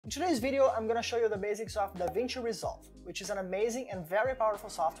In today's video, I'm going to show you the basics of DaVinci Resolve, which is an amazing and very powerful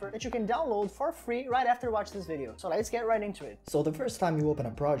software that you can download for free right after watching this video. So let's get right into it. So the first time you open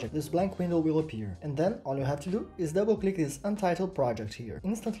a project, this blank window will appear, and then all you have to do is double click this untitled project here.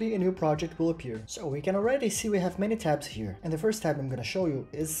 Instantly a new project will appear. So we can already see we have many tabs here, and the first tab I'm going to show you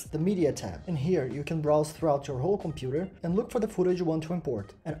is the media tab. And here you can browse throughout your whole computer and look for the footage you want to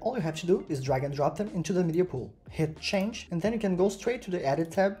import. And all you have to do is drag and drop them into the media pool. Hit change, and then you can go straight to the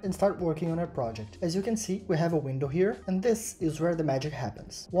edit tab and start working on our project. As you can see, we have a window here, and this is where the magic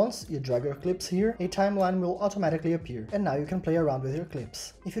happens. Once you drag your clips here, a timeline will automatically appear, and now you can play around with your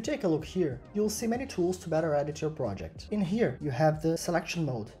clips. If you take a look here, you'll see many tools to better edit your project. In here, you have the selection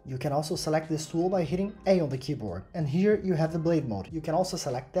mode. You can also select this tool by hitting A on the keyboard. And here you have the blade mode. You can also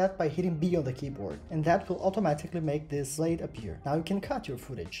select that by hitting B on the keyboard, and that will automatically make this blade appear. Now you can cut your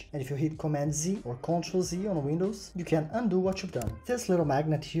footage, and if you hit Command Z or Ctrl Z on Windows, you can undo what you've done. This little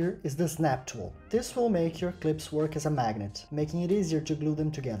magnet here is the snap tool. This will make your clips work as a magnet, making it easier to glue them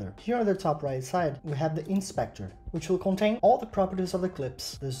together. Here on the top right side, we have the inspector, which will contain all the properties of the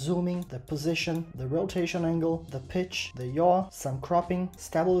clips: the zooming, the position, the rotation angle, the pitch, the yaw, some cropping,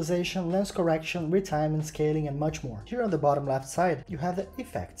 stabilization, lens correction, retime and scaling, and much more. Here on the bottom left side, you have the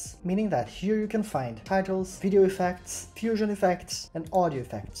effects, meaning that here you can find titles, video effects, fusion effects, and audio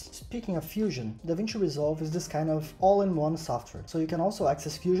effects. Speaking of fusion, DaVinci Resolve is this kind of all-in-one software, so you can also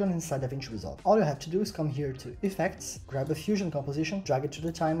access fusion inside DaVinci Resolve. All you have to do is come here to effects, grab a fusion composition, drag it to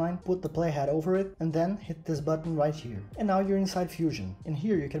the timeline, put the playhead over it, and then hit this button right here. And now you're inside Fusion. In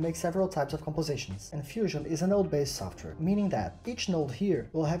here you can make several types of compositions, and Fusion is a node-based software, meaning that each node here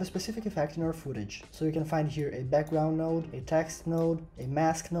will have a specific effect in your footage. So you can find here a background node, a text node, a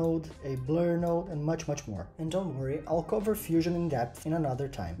mask node, a blur node, and much more. And don't worry, I'll cover Fusion in depth in another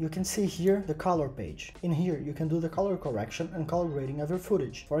time. You can see here the color page. In here you can do the color correction and color grading of your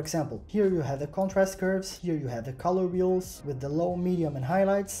footage. For example, here you have the contrast curves, here you have the color wheels with the low, medium, and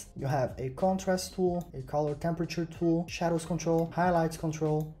highlights. You have a contrast tool, a color temperature tool, shadows control, highlights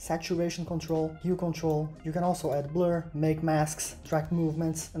control, saturation control, hue control. You can also add blur, make masks, track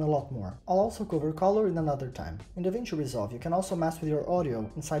movements, and a lot more. I'll also cover color in another time. In DaVinci Resolve, you can also mess with your audio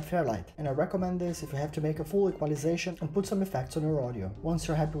inside Fairlight, and I recommend this if you have to make a full equalization and put some effects on your audio. Once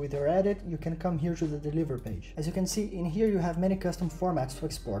you're happy with your edit, you can come here to the deliver page. As you can see, in here you have many custom formats to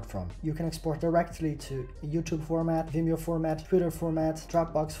export from. You can export directly to a YouTube format, Vimeo format, Twitter format,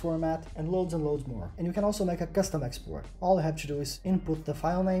 Dropbox format, and loads more. And you can also make a custom export. All you have to do is input the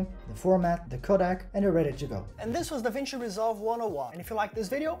file name, the format, the codec, and you're ready to go. And this was DaVinci Resolve 101. And if you like this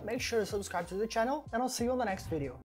video, make sure to subscribe to the channel, and I'll see you on the next video.